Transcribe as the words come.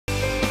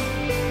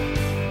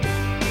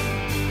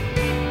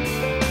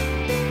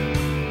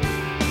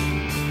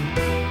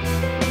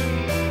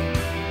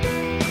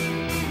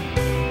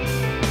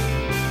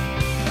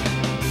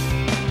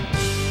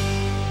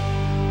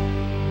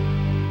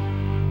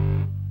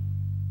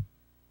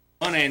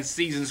everyone, and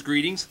season's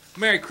greetings.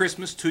 Merry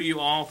Christmas to you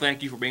all.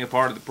 Thank you for being a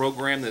part of the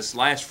program this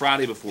last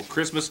Friday before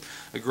Christmas.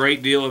 A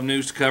great deal of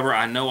news to cover.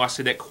 I know I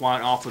say that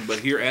quite often, but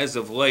here as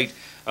of late,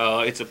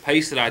 it's a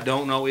pace that I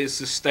don't know is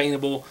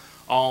sustainable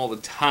all the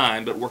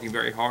time, but working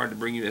very hard to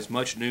bring you as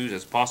much news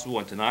as possible.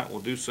 And tonight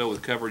we'll do so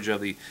with coverage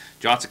of the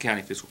Johnson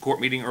County Fiscal Court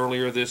meeting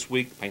earlier this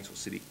week, the Paintsville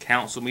City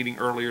Council meeting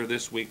earlier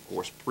this week, of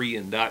course,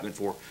 pre-indictment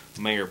for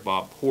Mayor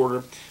Bob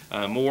Porter.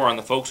 More on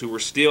the folks who were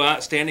still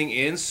outstanding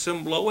in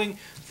some blowing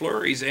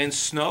flurries and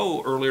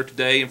snow earlier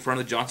today in front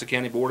of the Johnson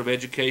County Board of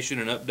Education.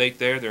 An update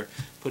there. They're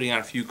putting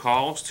out a few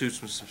calls to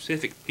some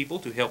specific people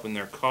to help in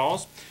their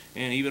cause,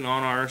 and even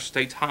on our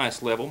state's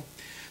highest level.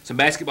 Some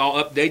basketball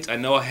updates. I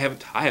know I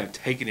haven't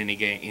taken any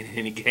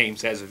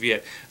games as of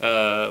yet.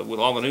 With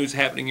all the news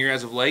happening here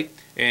as of late,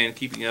 and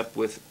keeping up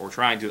with, or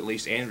trying to at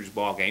least, Andrew's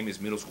ball game, his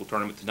middle school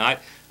tournament tonight.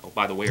 Oh,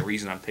 by the way, a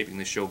reason I'm taping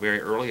this show very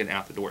early and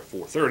out the door at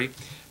 4:30.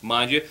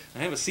 Mind you, I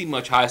haven't seen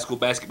much high school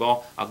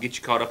basketball. I'll get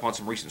you caught up on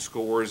some recent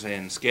scores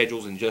and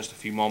schedules in just a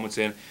few moments.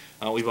 And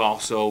we've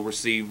also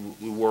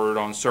received word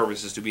on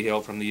services to be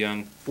held from the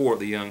young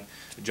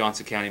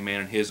Johnson County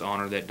man in his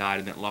honor that died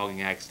in that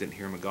logging accident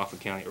here in McGoffin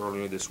County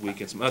earlier this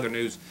week, and some other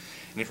news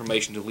and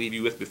information to leave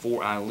you with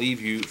before I leave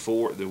you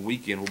for the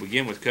weekend. We'll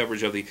begin with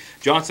coverage of the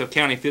Johnson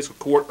County Fiscal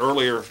Court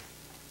earlier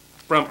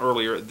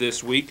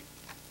this week.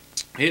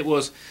 It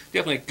was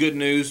definitely a good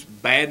news,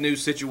 bad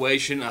news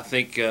situation. I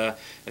think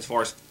as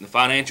far as the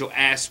financial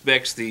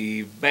aspects,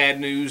 the bad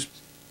news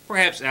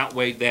perhaps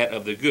outweighed that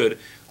of the good.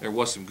 There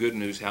was some good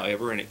news,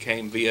 however, and it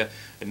came via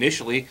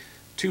initially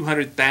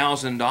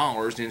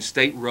 $200,000 in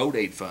state road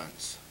aid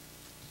funds.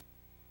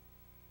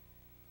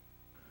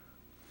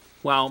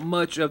 While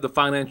much of the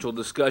financial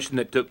discussion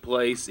that took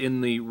place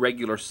in the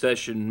regular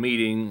session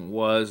meeting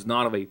was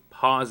not of a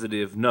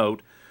positive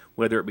note,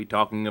 whether it be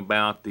talking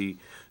about the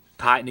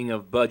tightening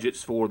of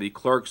budgets for the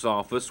clerk's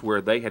office, where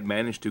they had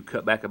managed to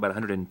cut back about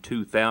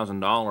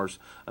 $102,000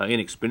 in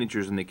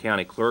expenditures in the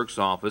county clerk's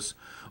office,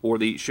 or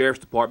the sheriff's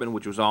department,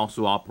 which was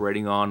also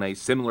operating on a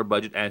similar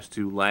budget as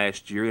to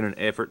last year in an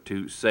effort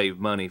to save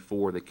money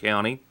for the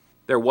county.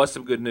 There was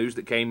some good news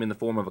that came in the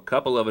form of a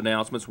couple of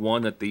announcements.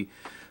 One, that the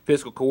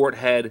fiscal court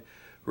had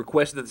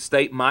requested that the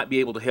state might be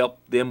able to help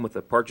them with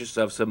the purchase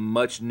of some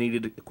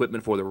much-needed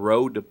equipment for the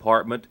road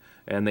department,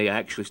 and they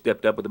actually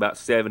stepped up with about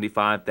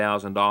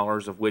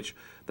 $75,000, of which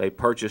they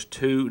purchased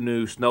 2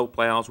 new snow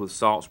plows with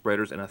salt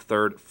spreaders and a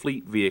 3rd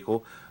fleet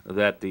vehicle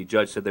that the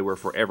judge said they were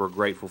forever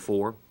grateful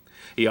for.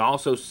 He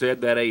also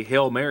said that a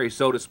Hail Mary,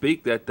 so to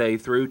speak, that they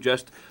threw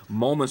just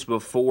moments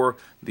before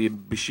the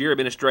Beshear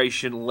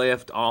administration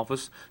left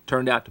office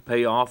turned out to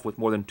pay off with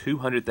more than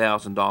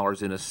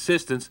 $200,000 in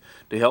assistance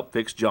to help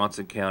fix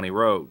Johnson County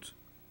roads.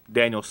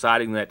 Daniel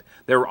citing that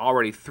there were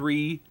already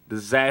 3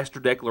 disaster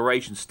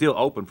declarations still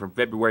open from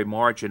February,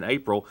 March, and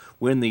April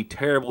when the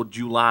terrible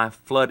July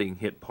flooding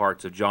hit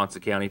parts of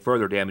Johnson County,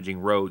 further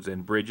damaging roads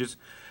and bridges,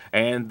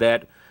 and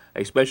that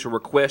a special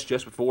request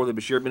just before the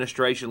Beshear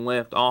administration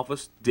left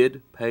office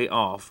did pay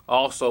off.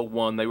 Also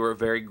one they were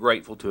very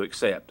grateful to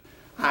accept.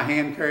 I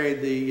hand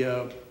carried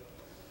the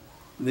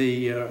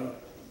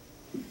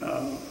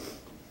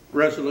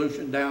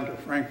resolution down to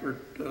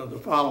Frankfort the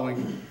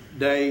following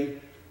day.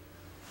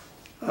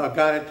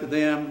 Got it to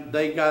them.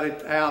 They got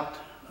it out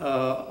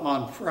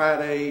on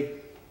Friday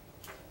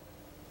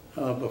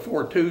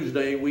before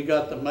Tuesday. We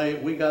got the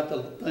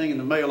thing in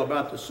the mail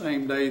about the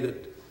same day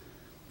that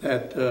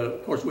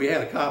of course, we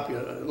had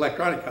an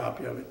electronic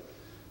copy of it,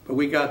 but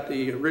we got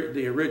the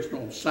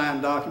original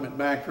signed document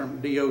back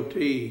from DOT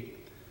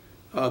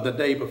the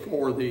day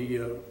before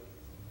the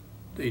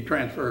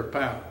transfer of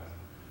power.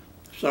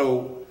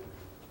 So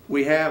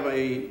we have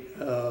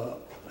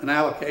an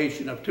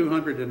allocation of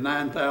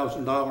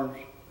 $209,000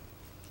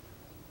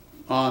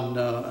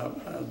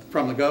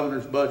 from the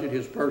governor's budget,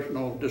 his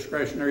personal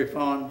discretionary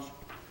funds,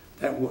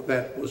 that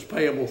was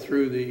payable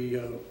through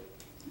the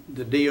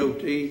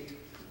DOT.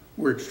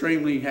 We're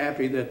extremely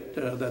happy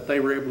that they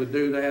were able to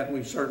do that.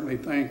 We certainly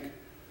thank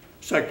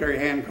Secretary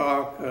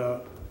Hancock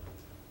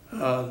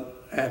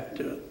at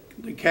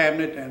the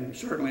cabinet, and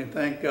certainly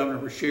thank Governor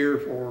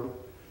Beshear for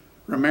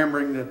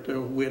remembering that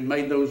we had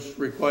made those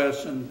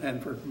requests,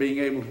 and for being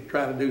able to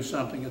try to do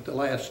something at the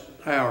last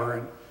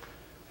hour,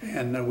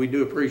 and we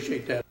do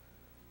appreciate that.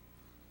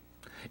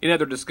 In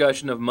other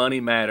discussion of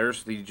money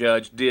matters, the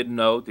judge did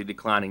note the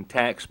declining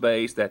tax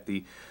base, that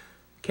the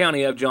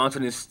County of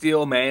Johnson is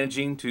still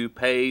managing to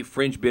pay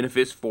fringe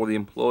benefits for the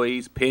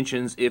employees,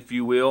 pensions, if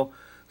you will,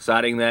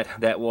 citing that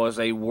that was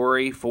a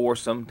worry for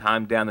some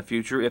time down the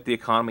future if the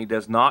economy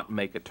does not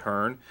make a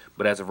turn.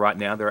 But as of right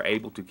now, they're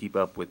able to keep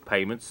up with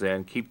payments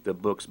and keep the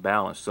books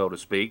balanced, so to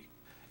speak.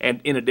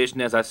 And in addition,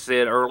 as I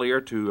said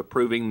earlier, to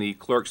approving the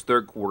clerk's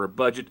 3rd quarter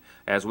budget,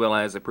 as well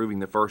as approving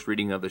the first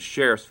reading of the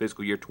sheriff's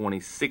fiscal year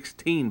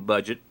 2016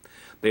 budget,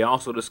 They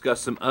also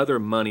discussed some other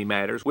money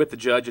matters, with the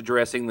judge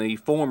addressing the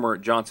former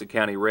Johnson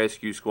County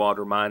Rescue Squad,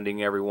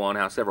 reminding everyone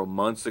how several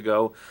months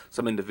ago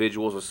some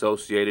individuals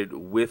associated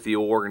with the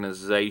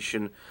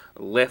organization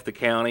left the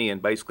county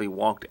and basically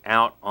walked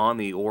out on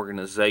the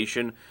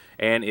organization,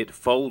 and it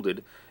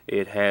folded.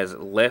 It has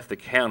left the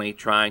county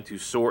trying to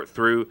sort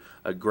through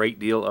a great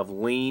deal of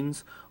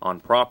liens on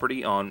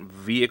property, on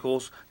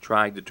vehicles,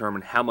 trying to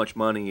determine how much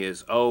money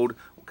is owed,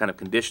 what kind of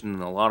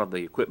condition a lot of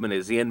the equipment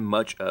is in,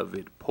 much of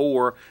it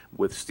poor,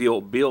 with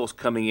still bills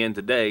coming in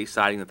today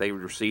citing that they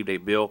received a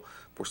bill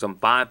for some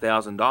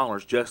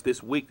 $5,000 just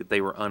this week that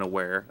they were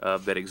unaware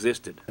of that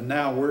existed. And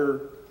now we're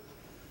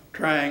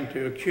trying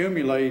to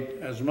accumulate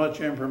as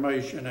much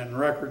information and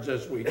records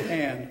as we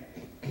can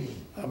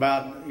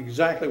about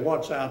exactly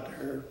what's out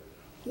there,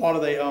 what do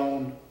they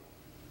own,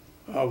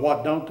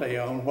 what don't they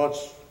own,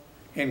 what's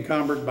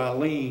encumbered by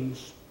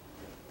liens,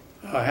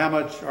 how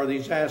much are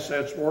these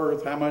assets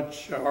worth, how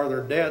much are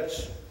their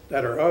debts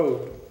that are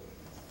owed,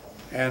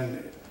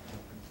 and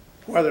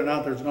whether or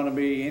not there's going to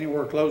be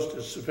anywhere close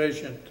to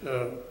sufficient.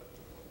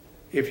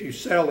 If you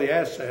sell the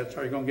assets,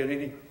 are you going to get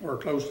anywhere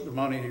close to the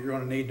money that you're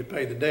going to need to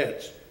pay the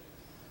debts?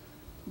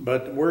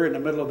 But we're in the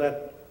middle of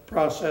that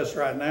process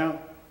right now.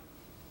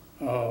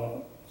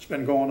 It's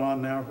been going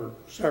on now for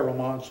several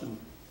months,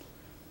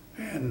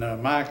 and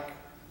Mike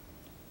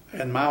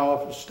and my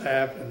office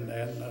staff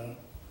and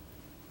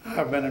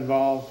I've been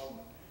involved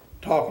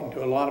talking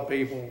to a lot of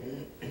people.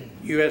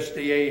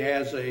 USDA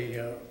has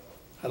a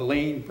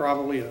lien,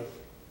 probably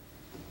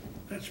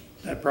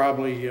that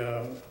probably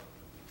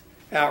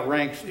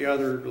outranks the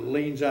other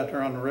liens out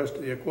there on the rest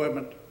of the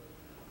equipment,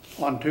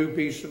 on 2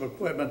 pieces of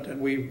equipment that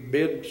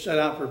we've set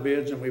out for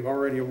bids and we've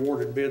already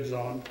awarded bids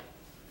on.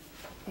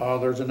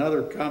 There's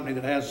another company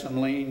that has some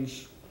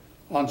liens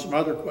on some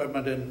other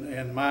equipment,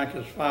 and Mike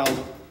has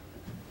filed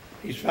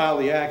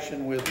the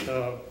action with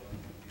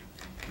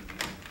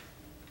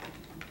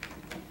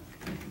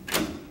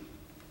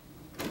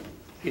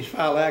he's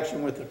filed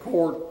action with the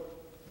court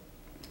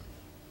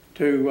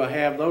to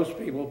have those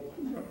people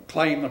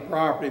claim the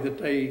property that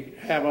they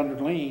have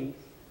under lien,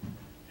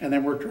 and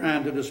then we're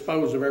trying to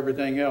dispose of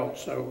everything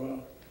else.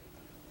 So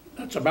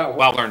that's about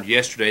what I learned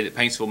yesterday that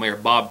Paintsville Mayor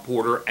Bob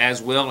Porter,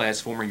 as well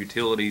as former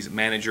utilities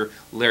manager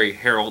Larry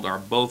Harold, are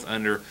both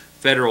under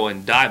federal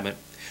indictment.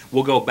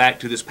 We'll go back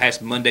to this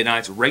past Monday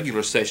night's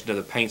regular session of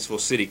the Paintsville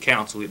City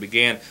Council. It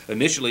began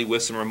initially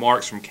with some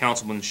remarks from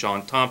Councilman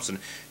Sean Thompson.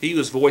 He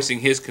was voicing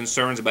his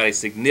concerns about a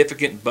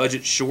significant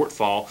budget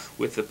shortfall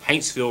with the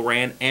Paintsville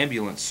Ran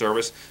ambulance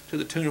service to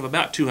the tune of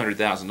about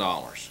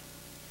 $200,000.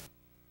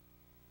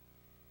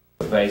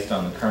 Based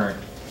on the current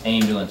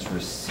ambulance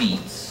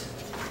receipts,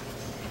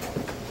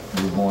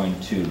 we're going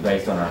to,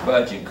 based on our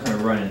budget, going to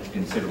run into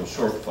considerable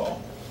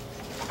shortfall.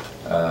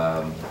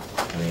 I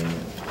mean,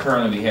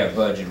 currently we have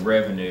budget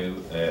revenue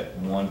at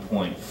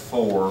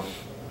 1.4,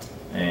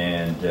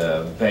 and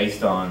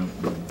based on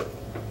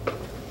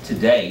to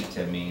date,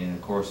 I mean,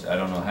 of course, I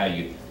don't know how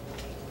you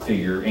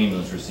figure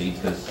ambulance receipts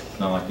because it's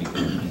not like you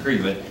can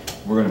increase, but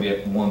we're going to be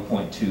at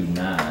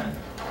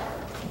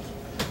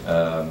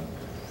 1.29.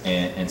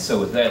 And so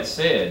with that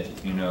said,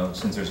 you know,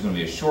 since there's going to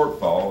be a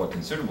shortfall, a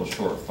considerable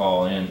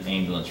shortfall in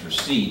ambulance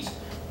receipts,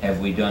 have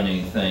we done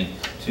anything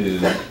to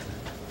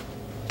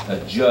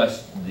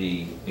adjust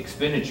the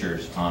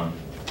expenditures on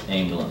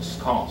ambulance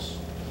costs?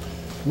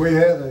 I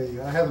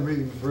had a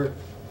meeting with Ritt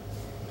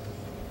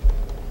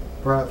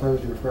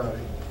Thursday or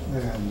Friday,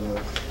 and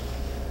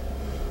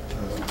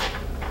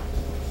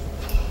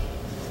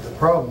the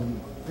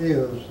problem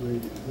is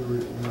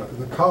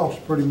the costs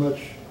pretty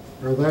much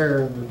are there,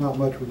 and there's not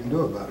much we can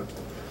do about it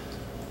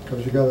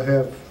because you got to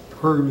have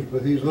crews.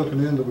 But he's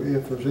looking into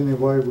if there's any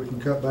way we can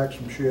cut back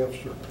some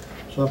shifts or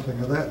something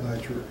of that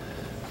nature.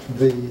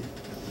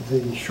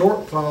 The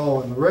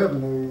shortfall in the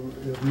revenue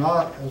is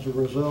not as a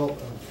result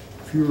of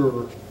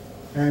fewer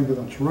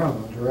ambulance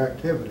runs or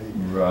activity.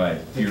 Right,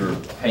 fewer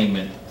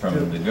payment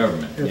from the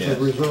government. It's yes. a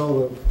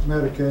result of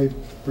Medicaid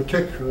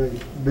particularly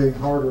being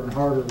harder and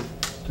harder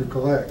to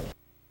collect.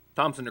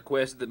 Thompson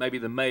requested that maybe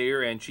the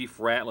mayor and Chief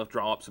Ratliff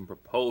draw up some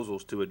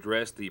proposals to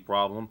address the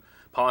problem,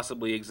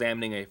 possibly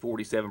examining a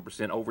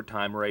 47%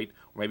 overtime rate,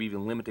 or maybe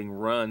even limiting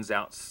runs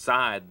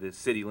outside the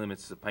city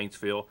limits of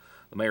Paintsville.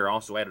 The mayor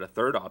also added a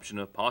third option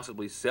of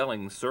possibly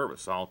selling the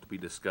service, all to be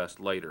discussed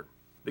later.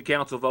 The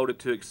council voted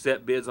to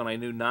accept bids on a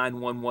new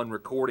 911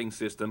 recording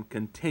system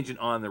contingent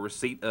on the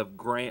receipt of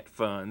grant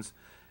funds,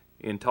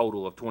 in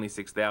total of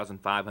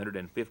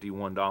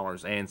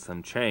 $26,551 and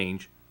some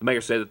change. The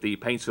mayor said that the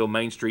Paintsville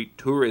Main Street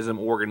Tourism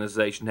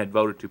Organization had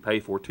voted to pay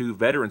for 2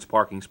 veterans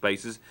parking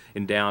spaces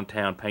in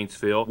downtown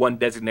Paintsville, one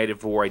designated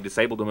for a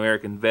disabled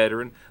American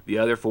veteran, the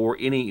other for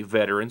any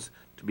veterans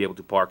to be able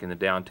to park in the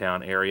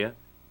downtown area.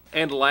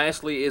 And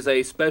lastly is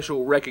a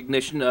special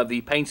recognition of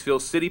the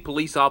Paintsville City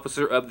Police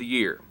Officer of the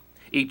Year.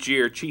 Each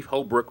year, Chief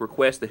Holbrook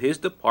requests that his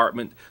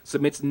department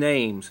submits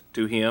names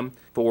to him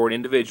for an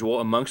individual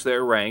amongst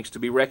their ranks to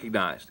be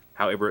recognized.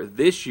 However,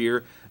 this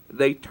year,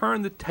 they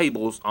turn the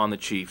tables on the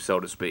chief, so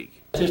to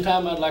speak. At this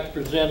time, I'd like to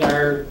present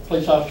our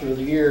Police Officer of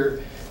the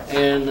Year,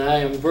 and I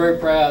am very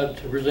proud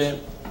to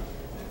present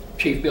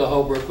Chief Bill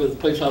Holbrook with the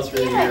Police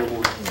Officer of the Year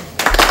Award.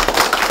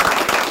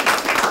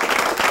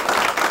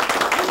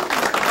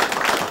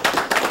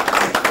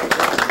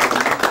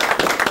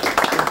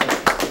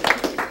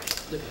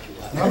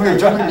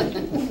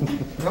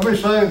 Let me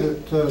say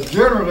that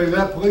generally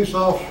that Police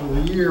Officer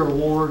of the Year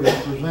Award is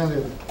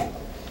presented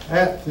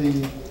at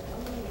the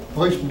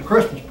Policeman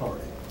Christmas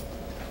Party.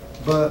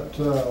 But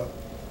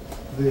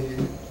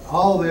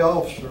all the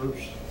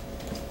officers,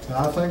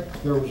 I think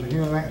there was a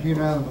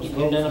unanimous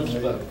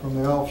vote from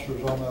the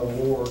officers on that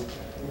award,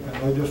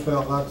 and they just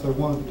felt like they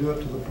wanted to do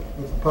it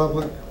with the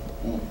public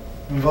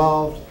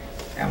involved.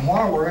 And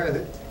while we're at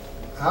it,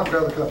 I've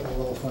got a couple of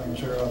little things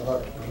here I'd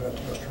like to present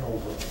to Mr.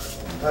 Holbrook.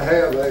 I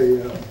have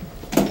a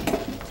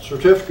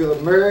certificate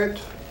of merit.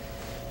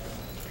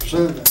 I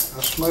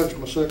smudged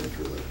my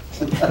signature there.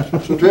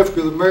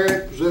 Certificate of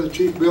merit presented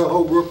Chief Bill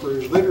Holbrook for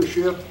his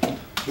leadership,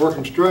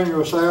 working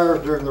strenuous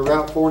hours during the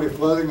Route 40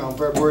 flooding on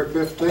February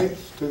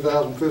 15th,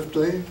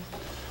 2015.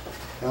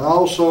 And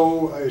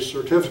also a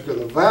certificate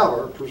of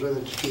valor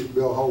presented to Chief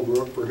Bill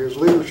Holbrook for his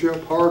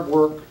leadership, hard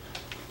work,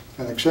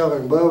 and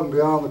excelling above and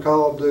beyond the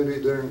call of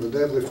duty during the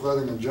deadly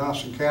flooding in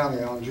Johnson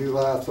County on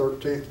July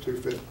 13th,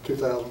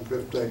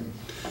 2015.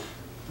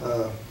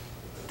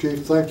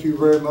 Chief, thank you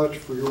very much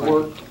for your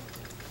work.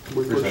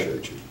 We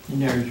appreciate you.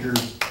 There's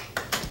yours.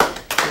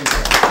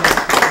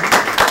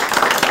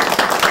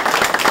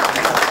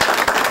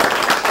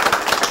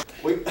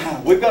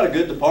 We've got a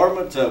good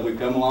department. We've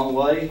come a long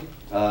way.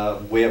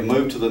 We have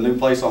moved to the new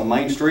place on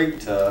Main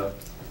Street.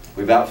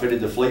 We've outfitted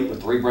the fleet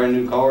with 3 brand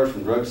new cars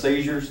from drug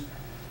seizures.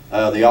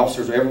 The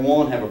officers,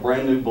 everyone, have a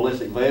brand new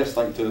ballistic vest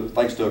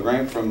thanks to a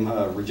grant from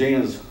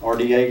Regina's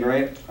RDA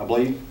grant, I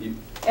believe.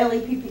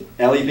 LEPP.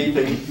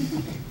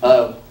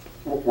 LEPP.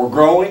 We're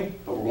growing,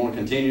 but we're going to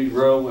continue to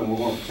grow, and we're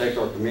going to protect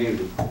our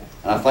community. And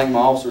I thank my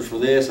officers for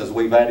this, as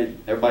we've added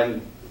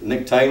everybody,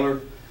 Nick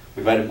Taylor,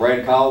 we've added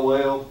Brad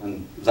Caldwell,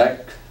 and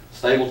Zach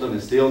Stapleton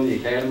is still in the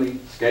academy,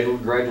 scheduled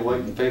to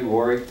graduate in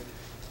February.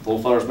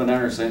 Bull feller's been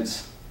there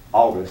since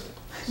August.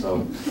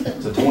 So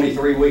it's a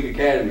 23-week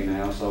academy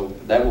now, so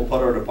that will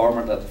put our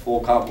department at the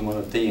full complement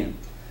of 10.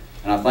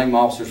 And I thank my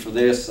officers for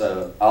this.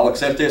 I'll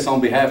accept this on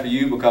behalf of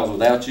you, because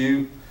without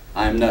you,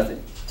 I am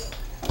nothing.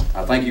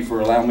 I thank you for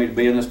allowing me to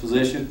be in this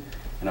position,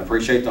 and I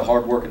appreciate the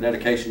hard work and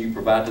dedication you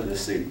provide to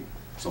this city.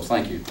 So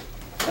thank you.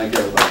 Thank you,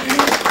 everybody.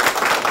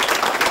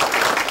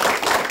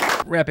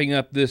 Wrapping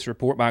up this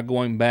report by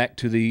going back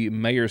to the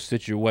mayor's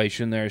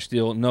situation, there is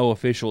still no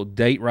official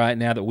date right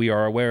now that we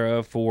are aware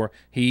of for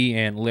he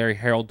and Larry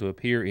Harold to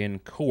appear in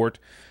court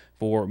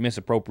for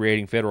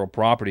misappropriating federal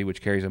property,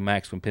 which carries a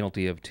maximum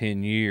penalty of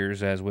 10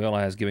 years, as well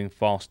as giving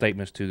false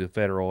statements to the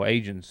federal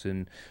agents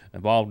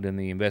involved in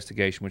the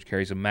investigation, which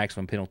carries a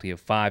maximum penalty of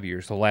 5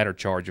 years, the latter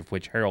charge of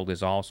which Harold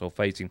is also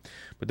facing.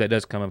 But that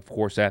does come, of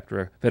course, after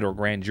a federal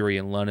grand jury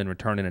in London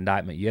returned an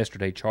indictment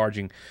yesterday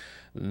charging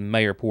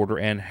Mayor Porter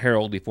and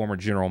Harold, the former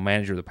general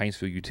manager of the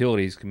Paintsville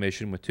Utilities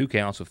Commission, with 2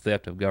 counts of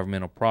theft of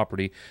governmental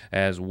property,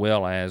 as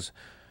well as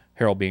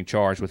Harold being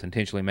charged with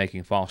intentionally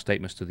making false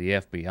statements to the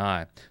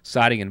FBI.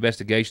 Citing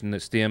investigation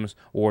that stems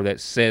or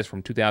that says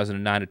from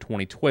 2009 to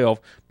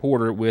 2012,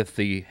 Porter, with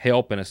the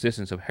help and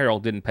assistance of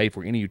Harold, didn't pay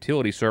for any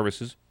utility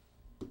services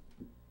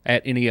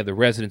at any of the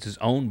residences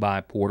owned by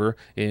Porter,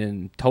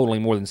 in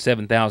totaling more than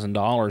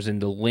 $7,000 in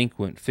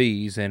delinquent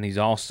fees, and he's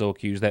also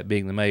accused, that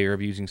being the mayor,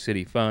 of using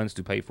city funds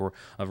to pay for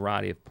a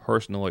variety of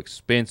personal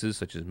expenses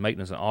such as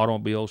maintenance of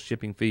automobiles,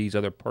 shipping fees,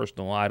 other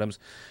personal items,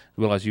 as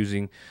well as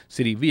using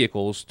city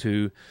vehicles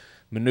to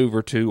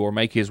maneuver to or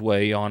make his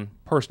way on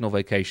personal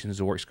vacations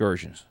or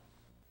excursions.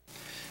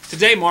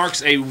 Today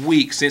marks a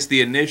week since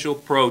the initial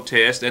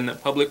protest and the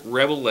public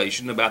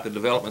revelation about the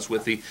developments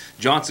with the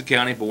Johnson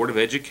County Board of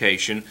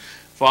Education,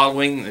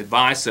 following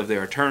advice of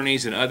their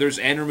attorneys and others,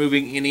 and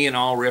removing any and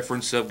all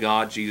reference of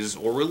God, Jesus,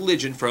 or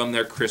religion from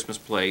their Christmas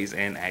plays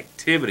and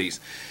activities.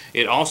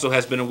 It also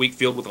has been a week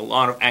filled with a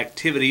lot of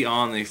activity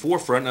on the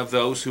forefront of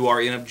those who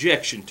are in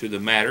objection to the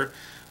matter,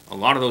 a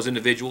lot of those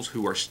individuals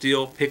who are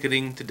still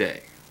picketing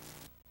today.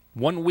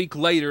 1 week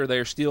later,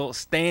 they're still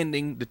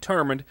standing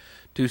determined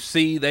to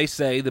see, they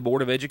say, the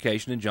Board of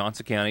Education in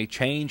Johnson County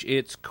change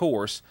its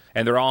course,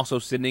 and they're also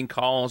sending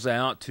calls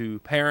out to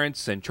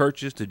parents and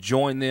churches to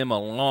join them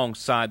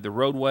alongside the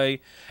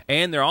roadway,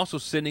 and they're also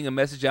sending a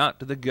message out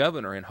to the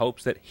governor in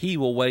hopes that he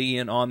will weigh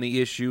in on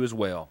the issue as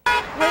well.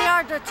 We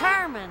are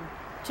determined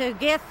to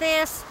get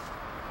this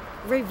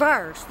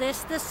reversed,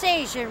 this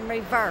decision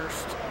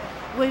reversed.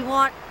 We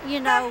want,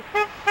 our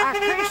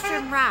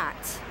Christian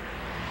rights.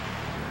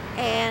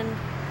 And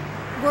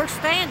we're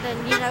standing,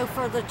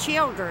 for the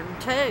children,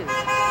 too, of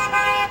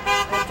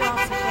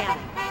Johnson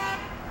County.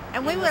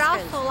 And we would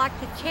also like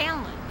to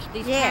challenge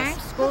these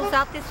parents. School's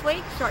out this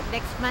week, start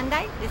next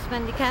Monday, this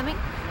Monday coming.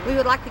 We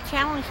would like to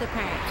challenge the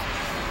parents.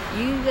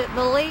 You that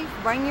believe,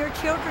 bring your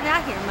children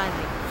out here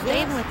Monday.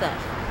 Stand with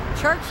us.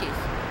 Churches,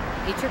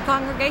 get your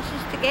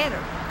congregations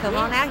together. Come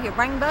on out here,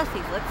 bring buses.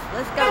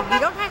 Let's go. You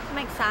don't have to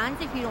make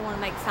signs if you don't want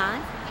to make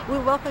signs. We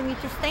welcome you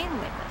to stand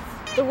with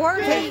us. The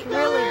word has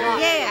really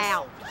got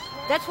out.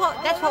 That's what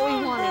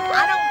we wanted.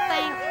 I don't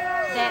think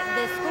that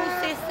the school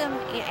system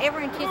ever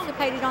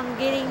anticipated on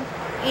getting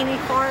any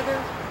farther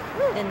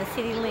than the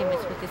city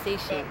limits with this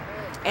issue.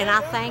 And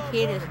I think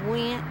it has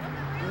went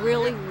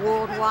really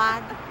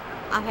worldwide.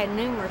 I've had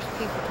numerous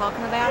people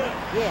talking about it.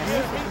 Yes.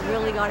 And this has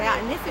really got out.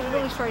 And this has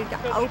really started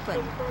to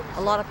open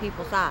a lot of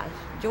people's eyes.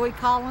 Joey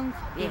Collins,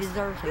 he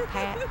deserves a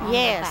pat on the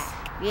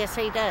back. Yes,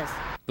 he does.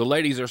 The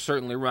ladies are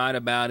certainly right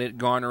about it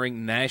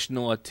garnering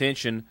national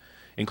attention,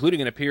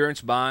 including an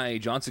appearance by a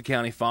Johnson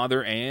County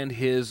father and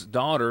his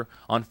daughter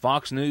on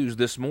Fox News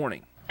this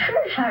morning.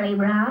 Sure, Charlie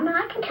Brown,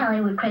 I can tell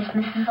you what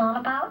Christmas is all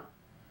about.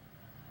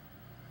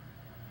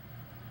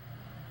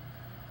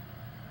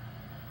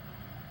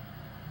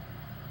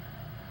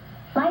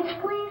 Lights,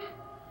 please.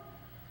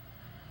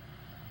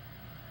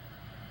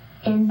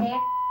 In there.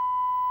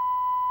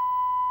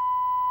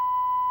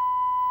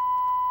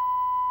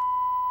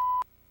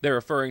 They're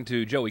referring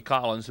to Joey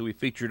Collins, who we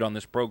featured on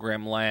this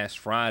program last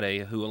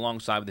Friday, who,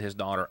 alongside with his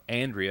daughter,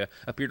 Andrea,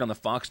 appeared on the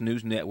Fox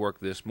News Network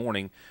this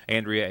morning.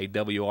 Andrea, a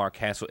W.R.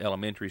 Castle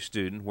Elementary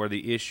student, where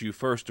the issue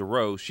first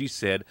arose, she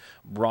said,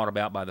 brought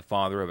about by the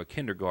father of a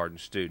kindergarten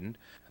student.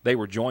 They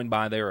were joined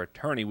by their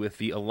attorney with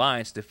the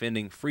Alliance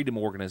Defending Freedom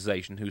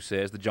organization, who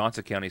says the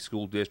Johnson County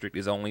School District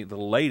is only the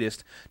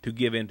latest to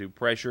give in to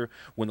pressure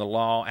when the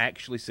law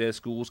actually says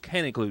schools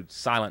can include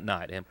Silent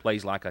Night and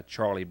plays like a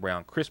Charlie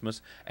Brown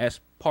Christmas as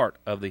part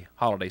of the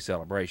holiday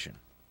celebration.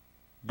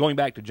 Going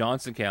back to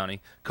Johnson County,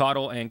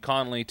 Cottle and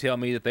Conley tell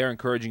me that they're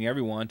encouraging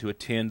everyone to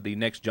attend the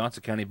next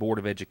Johnson County Board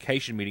of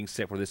Education meeting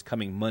set for this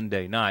coming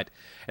Monday night,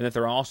 and that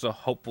they're also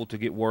hopeful to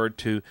get word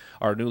to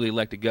our newly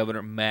elected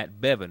Governor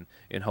Matt Bevin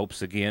in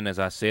hopes again, as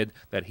I said,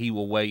 that he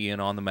will weigh in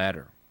on the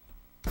matter.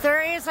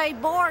 There is a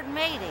board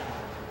meeting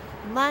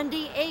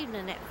Monday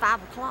evening at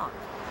 5 o'clock,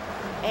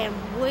 and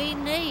we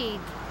need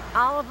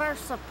all of our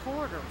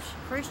supporters,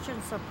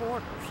 Christian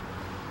supporters,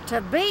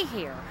 to be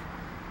here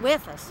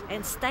with us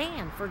and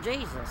stand for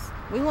Jesus.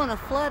 We want to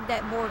flood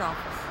that board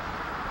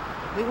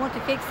office. We want to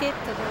fix it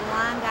so they're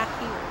lined out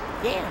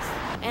here. Yes.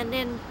 And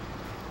then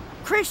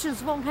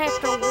Christians won't have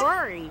to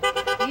worry,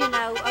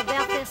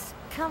 about this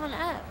coming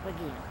up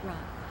again. Right.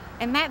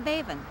 And Matt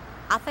Bevin,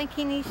 I think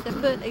he needs to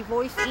put a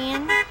voice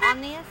in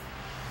on this.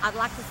 I'd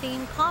like to see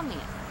him comment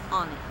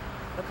on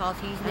it because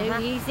he's new,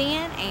 he's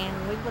in,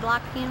 and we would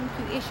like him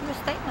to issue a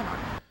statement on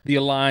it. The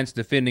Alliance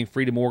Defending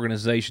Freedom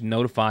organization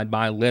notified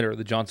by letter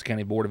the Johnson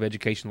County Board of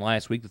Education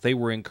last week that they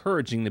were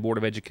encouraging the Board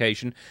of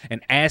Education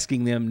and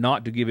asking them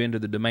not to give in to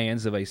the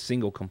demands of a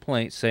single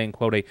complaint, saying,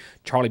 quote, a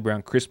Charlie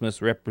Brown Christmas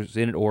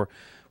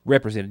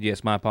represented,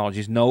 yes, my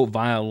apologies, no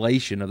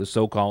violation of the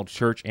so-called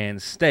church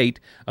and state,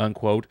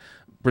 unquote,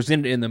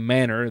 presented in the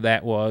manner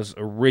that was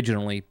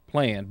originally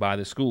planned by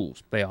the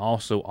schools. They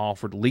also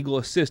offered legal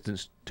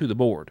assistance to the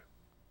board.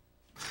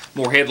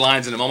 More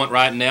headlines in a moment.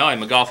 Right now, a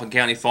McGoffin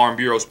County Farm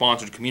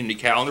Bureau-sponsored community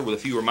calendar with a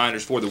few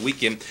reminders for the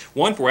weekend.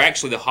 One for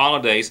actually the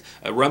holidays.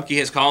 Rumpke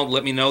has called to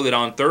let me know that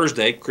on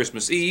Thursday,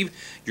 Christmas Eve,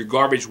 your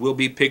garbage will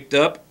be picked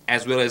up,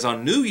 as well as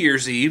on New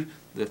Year's Eve,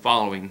 the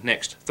following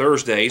next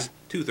Thursdays,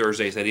 2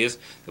 Thursdays that is,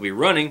 they'll be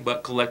running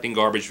but collecting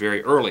garbage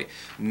very early.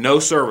 No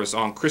service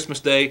on Christmas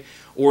Day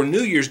or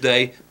New Year's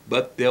Day,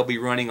 but they'll be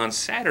running on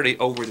Saturday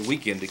over the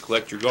weekend to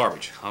collect your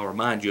garbage. I'll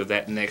remind you of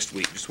that next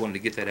week. Just wanted to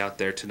get that out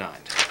there tonight.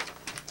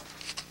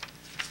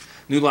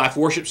 New Life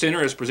Worship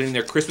Center is presenting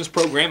their Christmas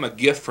program, A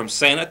Gift from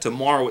Santa,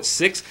 tomorrow at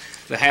 6.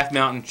 The Half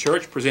Mountain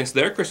Church presents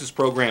their Christmas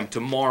program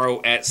tomorrow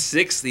at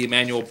 6. The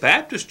Emmanuel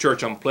Baptist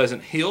Church on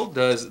Pleasant Hill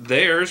does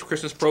theirs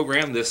Christmas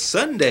program this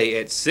Sunday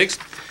at 6.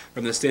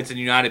 From the Stinson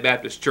United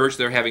Baptist Church,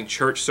 they're having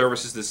church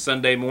services this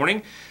Sunday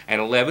morning at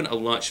 11, a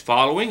lunch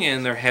following,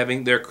 and they're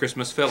having their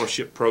Christmas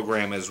fellowship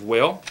program as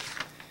well.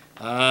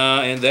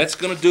 And that's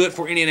going to do it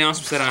for any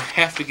announcements that I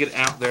have to get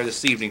out there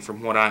this evening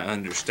from what I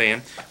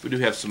understand. We do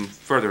have some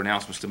further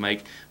announcements to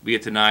make via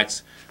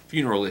tonight's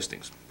funeral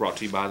listings, brought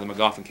to you by the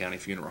McGoffin County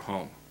Funeral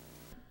Home.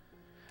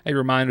 A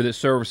reminder that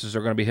services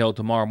are going to be held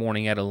tomorrow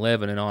morning at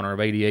 11 in honor of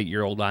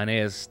 88-year-old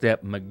Inez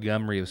Stepp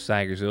Montgomery of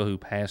Sagersville, who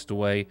passed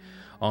away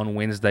on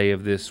Wednesday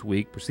of this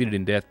week, preceded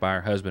in death by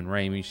her husband,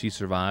 Ramey. She's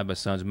survived by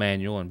sons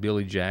Manuel and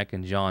Billy Jack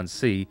and John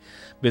C.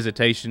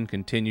 Visitation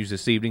continues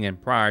this evening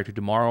and prior to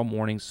tomorrow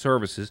morning's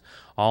services,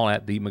 all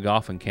at the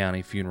McGoffin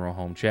County Funeral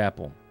Home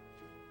Chapel.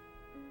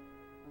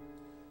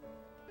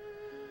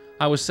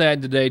 I was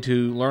sad today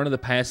to learn of the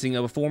passing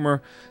of a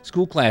former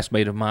school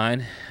classmate of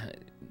mine.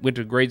 Went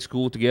to grade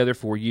school together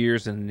for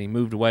years, and he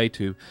moved away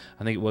to,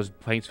 I think it was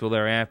Paintsville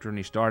thereafter, and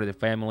he started a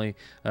family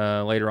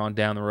later on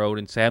down the road.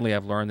 And sadly,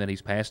 I've learned that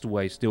he's passed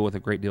away, still with a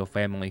great deal of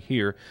family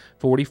here.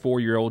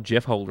 44-year-old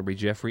Jeff Holderby,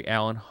 Jeffrey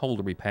Allen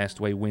Holderby, passed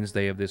away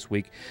Wednesday of this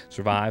week,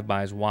 survived by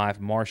his wife,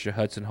 Marcia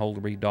Hudson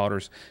Holderby,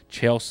 daughters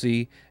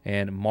Chelsea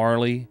and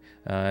Marley,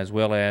 as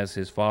well as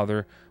his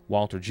father,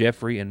 Walter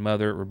Jeffrey, and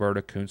mother,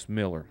 Roberta Kuntz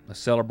Miller. A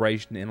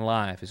celebration in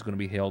life is going to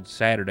be held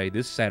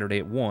this Saturday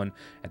at 1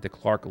 at the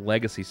Clark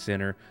Legacy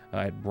Center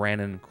at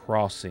Brannon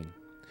Crossing.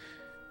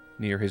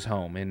 near his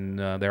home. And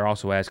they're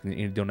also asking that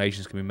any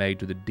donations can be made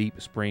to the Deep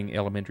Spring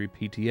Elementary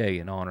PTA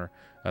in honor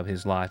of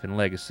his life and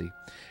legacy.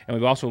 And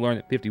we've also learned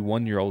that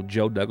 51-year-old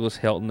Joe Douglas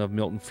Helton of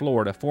Milton,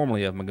 Florida,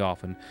 formerly of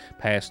Magoffin,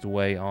 passed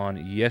away on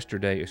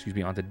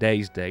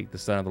today's date, the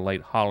son of the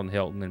late Holland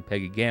Helton and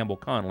Peggy Gamble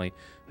Connolly,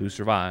 who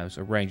survives.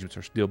 Arrangements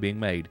are still being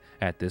made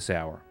at this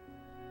hour.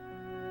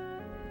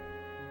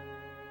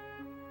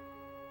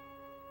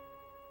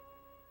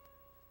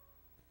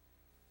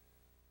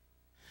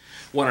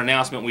 One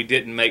announcement we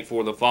didn't make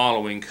for the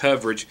following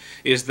coverage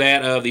is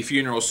that of the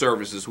funeral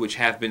services, which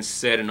have been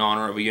set in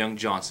honor of a young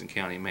Johnson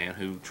County man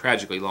who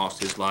tragically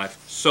lost his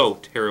life so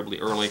terribly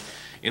early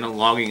in a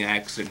logging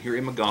accident here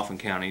in Magoffin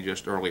County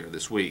just earlier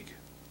this week.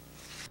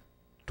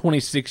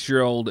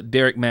 26-year-old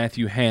Derek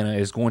Matthew Hanna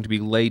is going to be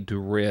laid to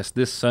rest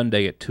this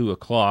Sunday at 2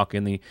 o'clock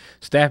in the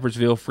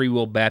Staffordsville Free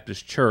Will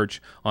Baptist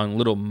Church on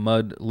Little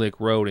Mud Lick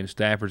Road in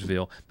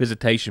Staffordsville.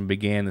 Visitation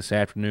began this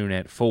afternoon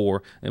at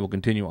 4 and will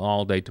continue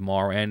all day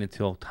tomorrow and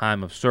until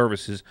time of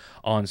services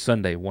on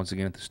Sunday, once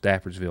again at the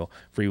Staffordsville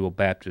Free Will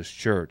Baptist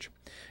Church.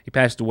 He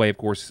passed away, of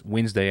course,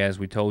 Wednesday, as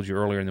we told you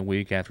earlier in the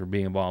week, after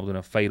being involved in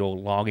a fatal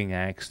logging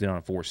accident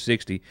on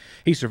 460.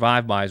 He's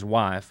survived by his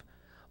wife,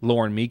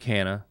 Lauren Meek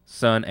Hanna,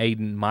 son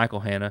Aiden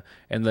Michael Hanna,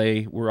 and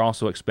they were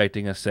also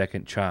expecting a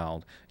second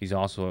child. He's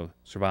also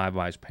survived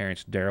by his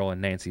parents, Daryl and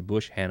Nancy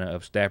Bush Hanna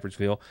of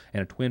Staffordsville,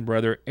 and a twin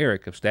brother,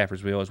 Eric of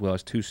Staffordsville, as well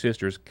as two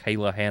sisters,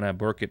 Kayla Hanna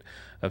Burkett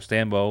of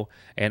Stambo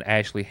and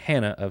Ashley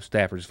Hanna of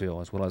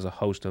Staffordsville, as well as a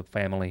host of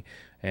family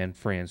and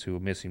friends who will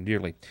miss him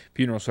dearly.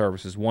 Funeral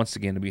services once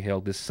again to be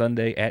held this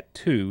Sunday at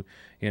 2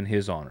 in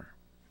his honor.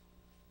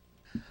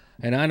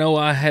 And I know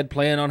I had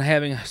planned on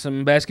having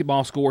some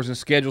basketball scores and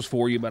schedules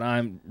for you, but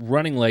I'm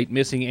running late,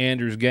 missing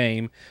Andrew's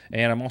game,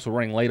 and I'm also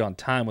running late on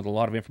time with a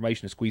lot of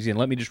information to squeeze in.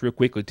 Let me just real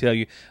quickly tell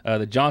you,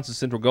 the Johnson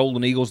Central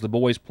Golden Eagles, the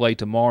boys play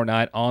tomorrow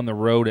night on the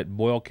road at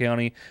Boyle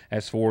County.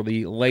 As for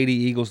the Lady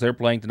Eagles, they're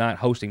playing tonight,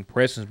 hosting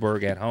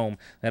Prestonsburg at home.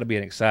 That'll be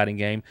an exciting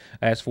game.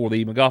 As for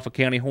the Magoffin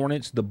County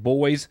Hornets, the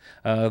boys,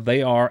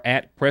 they are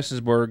at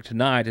Prestonsburg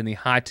tonight in the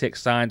High-Tech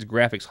Signs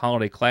Graphics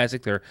Holiday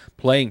Classic. They're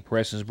playing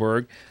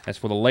Prestonsburg. As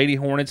for the Lady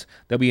Hornets,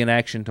 they'll be in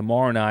action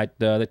tomorrow night.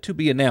 To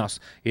be announced.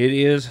 It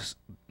is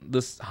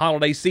this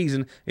holiday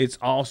season. It's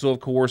also, of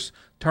course,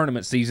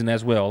 tournament season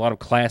as well. A lot of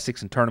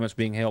classics and tournaments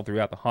being held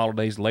throughout the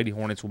holidays. The Lady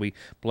Hornets will be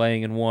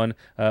playing in one.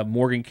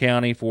 Morgan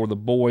County for the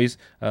boys,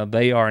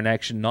 they are in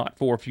action not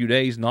for a few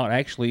days, not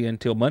actually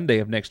until Monday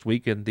of next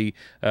week in the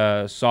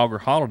Sauger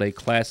Holiday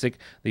Classic.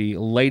 The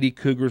Lady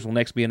Cougars will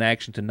next be in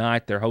action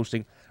tonight. They're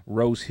hosting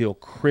Rose Hill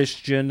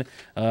Christian.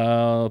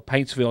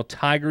 Paintsville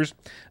Tigers,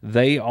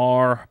 they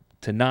are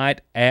tonight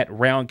at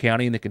Round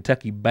County in the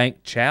Kentucky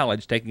Bank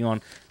Challenge, taking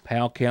on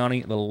Powell County.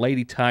 The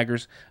Lady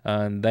Tigers,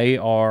 they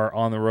are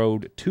on the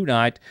road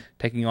tonight,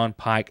 taking on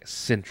Pike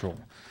Central.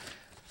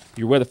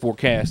 Your weather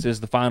forecast is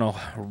the final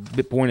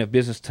point of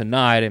business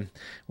tonight, and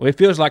well, it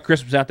feels like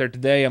Christmas out there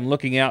today. I'm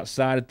looking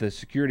outside at the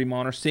security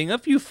monitor, seeing a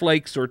few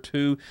flakes or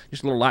two,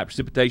 just a little light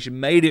precipitation.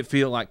 Made it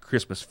feel like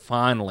Christmas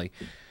finally.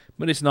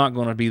 But it's not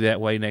going to be that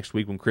way next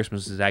week when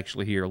Christmas is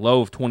actually here.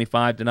 Low of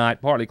 25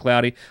 tonight, partly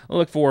cloudy. I'll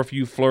look for a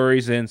few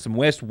flurries and some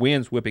west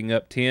winds whipping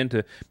up 10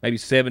 to maybe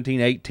 17,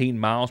 18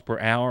 miles per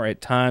hour at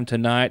time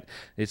tonight.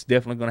 It's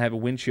definitely going to have a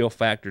wind chill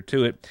factor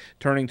to it.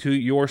 Turning to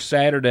your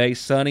Saturday,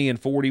 sunny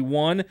and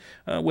 41.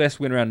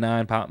 West wind around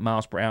 9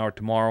 miles per hour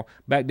tomorrow.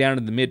 Back down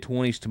to the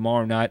mid-20s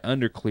tomorrow night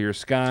under clear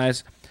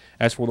skies.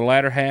 As for the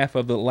latter half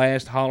of the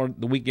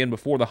the weekend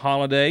before the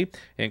holiday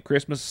and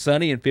Christmas,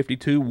 sunny and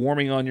 52,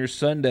 warming on your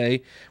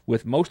Sunday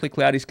with mostly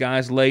cloudy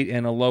skies late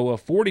and a low of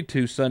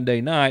 42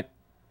 Sunday night.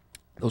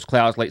 Those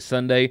clouds late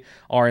Sunday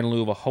are in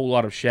lieu of a whole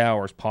lot of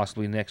showers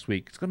possibly next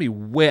week. It's going to be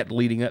wet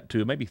leading up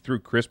to, maybe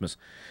through Christmas.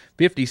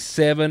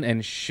 57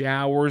 and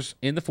showers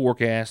in the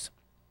forecast.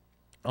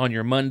 On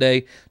your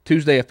Monday,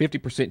 Tuesday, a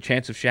 50%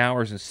 chance of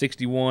showers and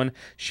 61.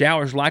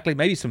 Showers likely,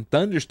 maybe some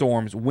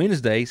thunderstorms.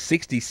 Wednesday,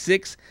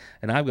 66.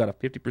 And I've got a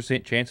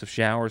 50% chance of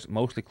showers,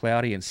 mostly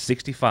cloudy, and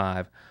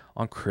 65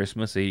 on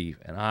Christmas Eve.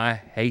 And I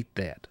hate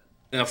that.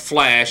 Now,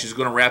 Flash is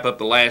going to wrap up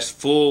the last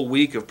full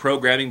week of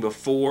programming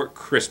before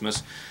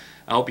Christmas.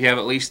 I hope you have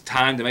at least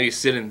time to maybe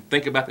sit and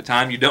think about the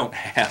time you don't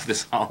have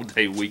this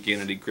holiday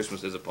weekend. Indeed,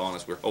 Christmas is upon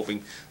us. We're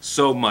hoping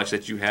so much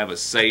that you have a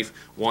safe,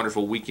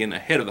 wonderful weekend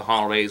ahead of the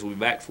holidays. We'll be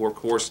back for, of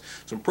course,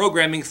 some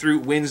programming through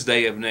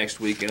Wednesday of next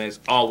week. And as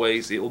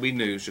always, it will be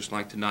news just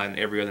like tonight and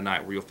every other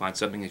night where you'll find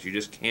something that you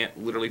just can't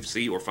literally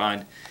see or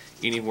find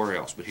anywhere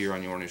else but here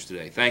on Your News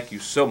Today. Thank you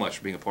so much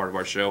for being a part of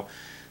our show.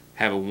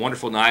 Have a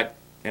wonderful night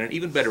and an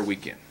even better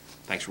weekend.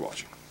 Thanks for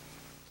watching.